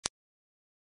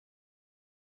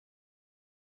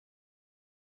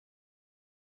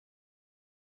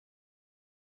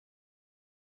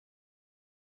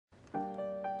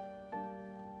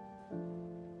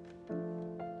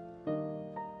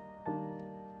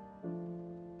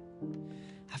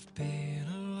I've been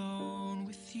alone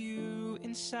with you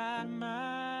inside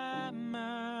my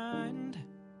mind,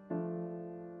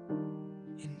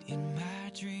 and in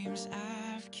my dreams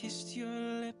I've kissed your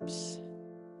lips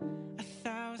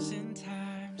 1,000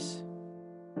 times.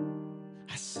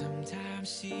 I sometimes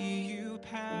see you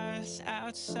pass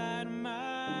outside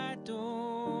my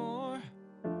door.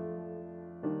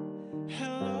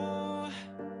 Hello,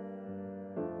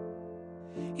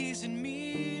 is it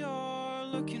me you're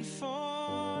looking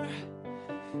for?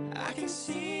 I can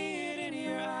see it in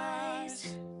your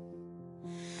eyes,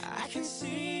 I can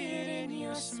see it in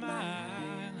your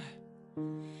smile.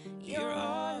 You're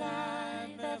all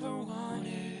I've ever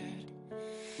wanted,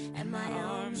 and my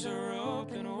arms are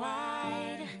open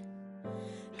wide,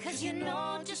 'cause you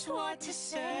know just what to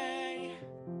say,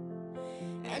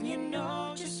 and you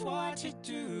know just what to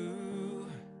do.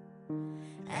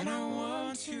 And I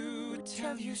want to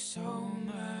tell you so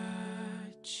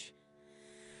much,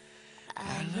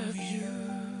 I love you.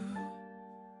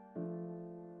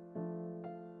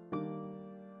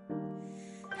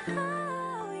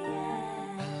 Oh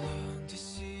yeah. I long to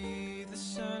see the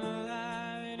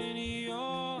sunlight in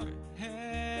your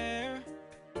hair,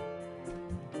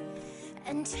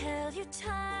 And tell you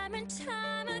time and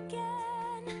time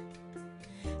again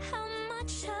how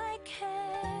much I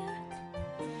care.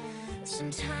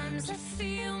 Sometimes I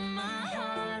feel my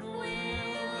heart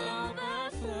will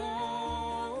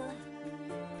overflow.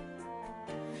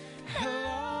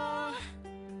 hello,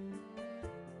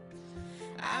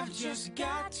 I've just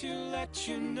got to let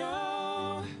you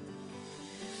know,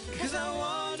 'cause I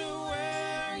wonder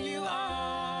where you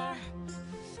are,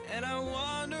 and I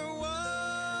wonder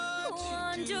what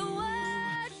you do.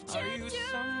 Are you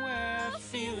somewhere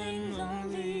feeling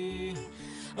lonely,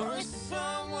 or is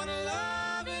someone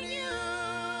loving you?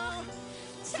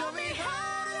 Tell me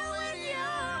how to win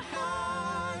your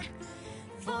heart,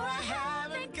 for I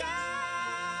haven't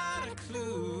got a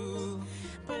clue.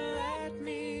 But let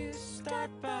me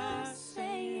start by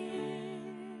saying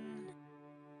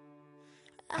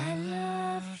I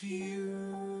love you.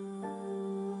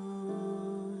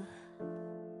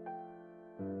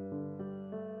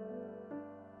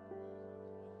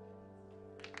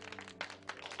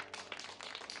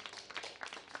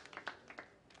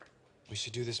 We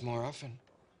should do this more often.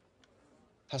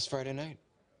 How's Friday night?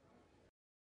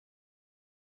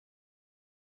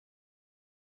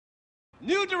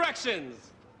 New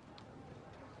directions.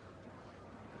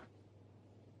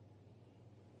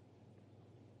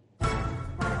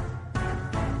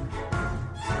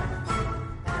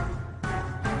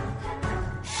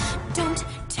 Don't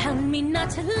tell me not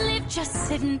to live, just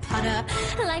sit and putter.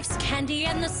 Life's candy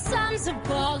and the sun's a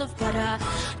ball of butter.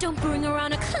 Don't bring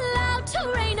around a cloud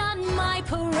to rain on my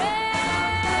parade.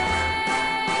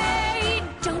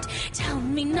 Don't tell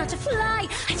me not to fly,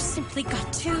 I've simply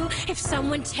got to. If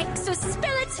someone takes a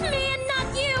spill, it's me and not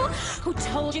you. Who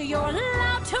told you you're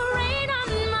allowed to rain on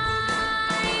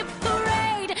my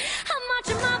parade? I'll march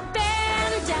my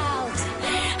band out,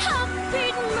 I'll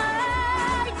beat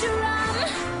my drum,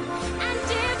 and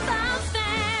if I'm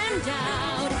fanned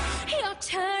out, your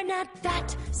turn at that,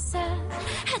 sir.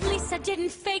 At least I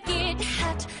didn't fake it,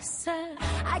 hat, sir.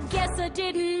 I guess I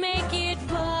didn't make it,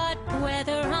 but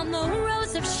whether on the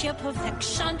rose of sheer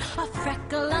perfection, a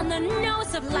freckle on the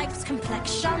nose of life's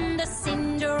complexion, the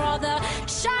cinder or the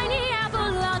shiny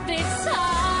apple of its eye,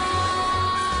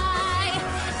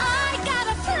 I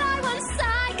gotta fly once,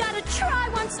 I gotta try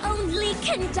once, only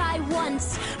can die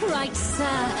once, right,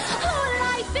 sir? Oh,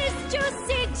 life is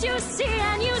juicy, juicy,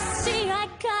 and you see I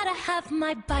gotta have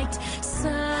my bite,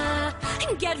 sir.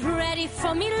 Get ready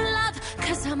for me, love,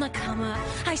 'cause I'm a comer.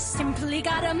 I simply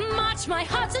gotta march, my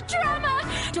heart's a drummer.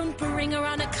 Don't bring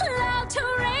around a cloud to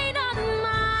rain on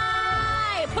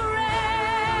my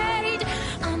parade.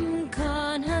 I'm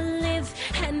gonna live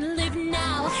and live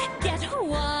now, get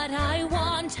what I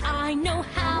want, I know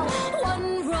how.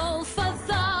 One roll for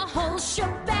the whole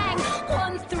shebang,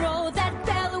 one throw, that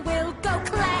bell will go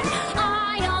clang.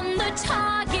 Eye on the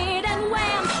target and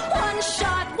wham, one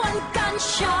shot, one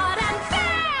gunshot and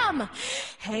bam!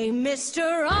 Hey,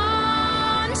 Mr.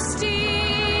 Ornstein,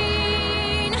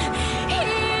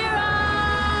 here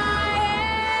I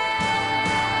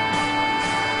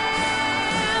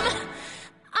am.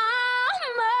 I'll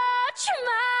march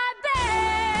my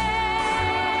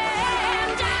band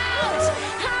out,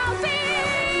 I'll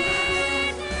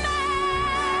beat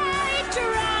my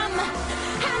drum,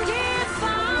 and if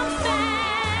I'm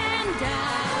fanned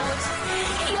out,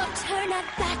 your turn at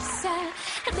bat, sir.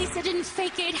 At least I didn't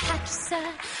fake it, hat,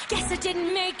 sir. Guess I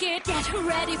didn't make it. Get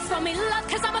ready for me, love,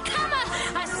 'cause I'm a comer.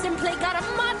 I simply gotta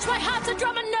march, my heart's a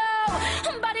drummer, no,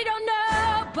 but I don't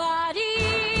know.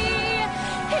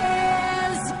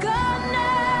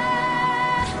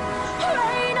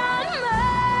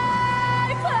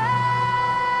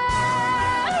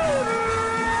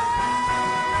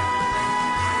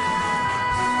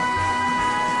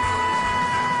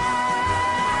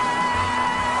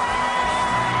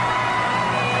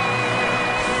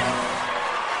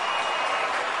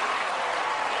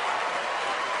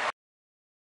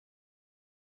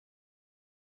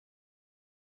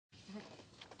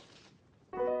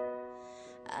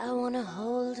 I wanna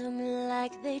hold him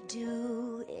like they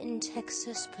do in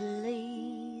Texas,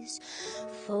 please.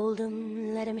 Fold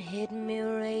him, let him hit me,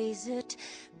 raise it.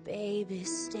 Baby,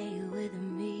 stay with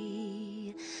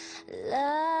me.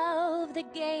 Love the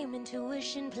game,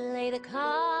 intuition, play the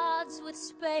cards with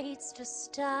spades to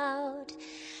start.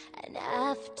 And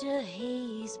after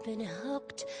he's been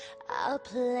hooked, I'll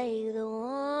play the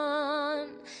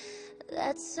one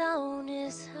that's on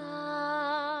his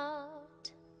heart.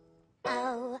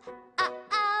 Oh, oh,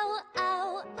 oh,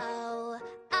 oh, oh,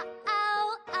 oh,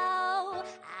 oh, oh.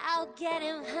 I'll get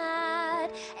him hot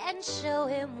and show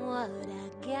him what I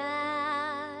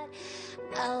got.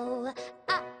 Oh,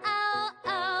 oh, oh,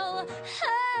 oh,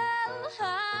 oh,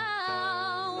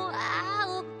 oh.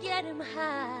 I'll get him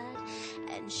hot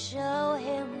and show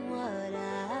him what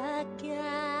I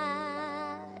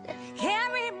got.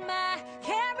 Carry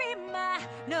my,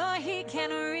 no, he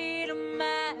can't read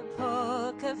my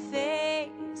poker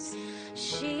face.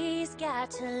 She's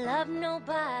got to love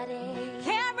nobody.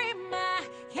 Carry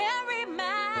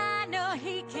my, no,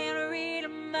 he can't read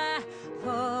my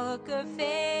poker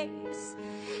face.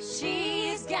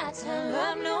 She's got to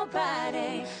love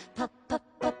nobody.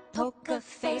 Poker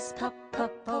face,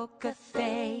 poker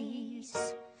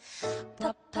face.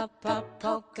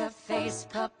 Poker face,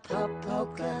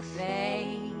 poker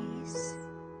face.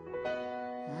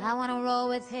 I wanna roll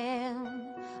with him,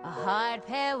 a hard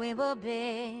pair we will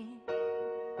be.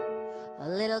 A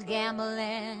little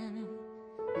gambling,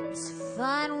 it's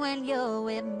fun when you're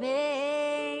with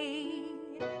me.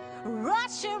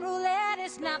 Russian roulette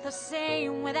is not the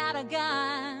same without a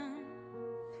gun.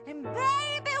 And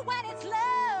baby, when it's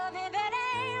love, if it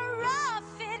ain't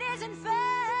rough, it isn't fun.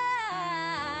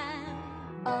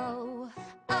 Oh,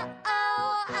 oh,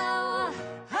 oh, oh,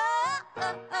 oh,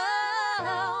 oh,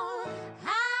 oh.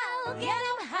 I'll get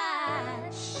him high,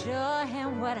 show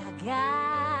him what I got.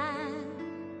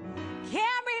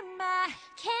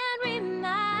 Carry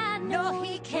my, no,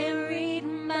 he can't read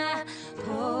my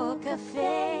poker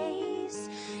face.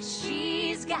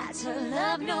 She's got to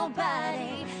love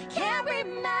nobody. Carry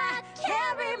my,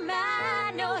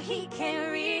 no, he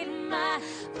can't read my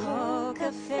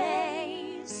poker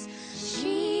face.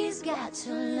 She's got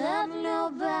to love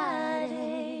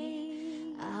nobody.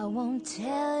 I won't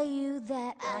tell you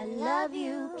that I love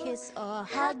you, kiss or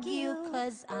hug you,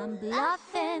 'cause I'm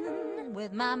bluffing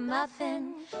with my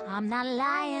muffin. I'm not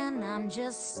lying, I'm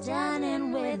just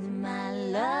stunning with my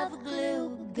love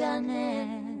glue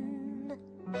gunning.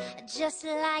 Just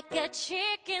like a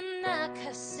chick in the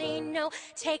casino,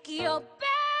 take your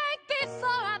bag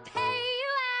before I pay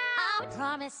you out. I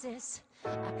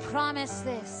promise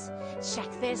this, check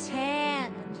this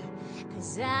hand,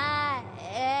 'cause I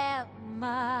am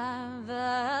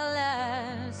marvelous.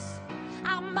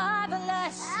 I'm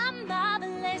marvelous, I'm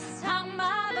marvelous, I'm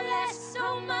marvelous,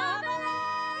 so marvelous.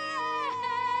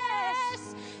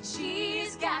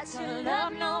 She's got to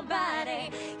love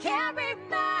nobody. Carry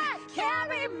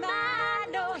my,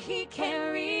 no, he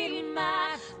can't read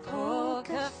my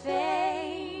poker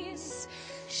face.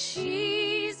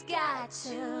 She's got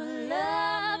to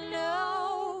love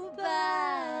nobody.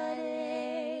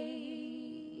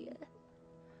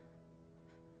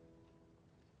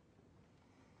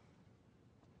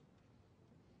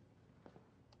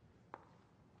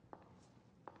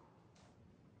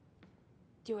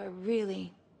 You are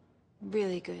really,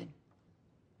 really good.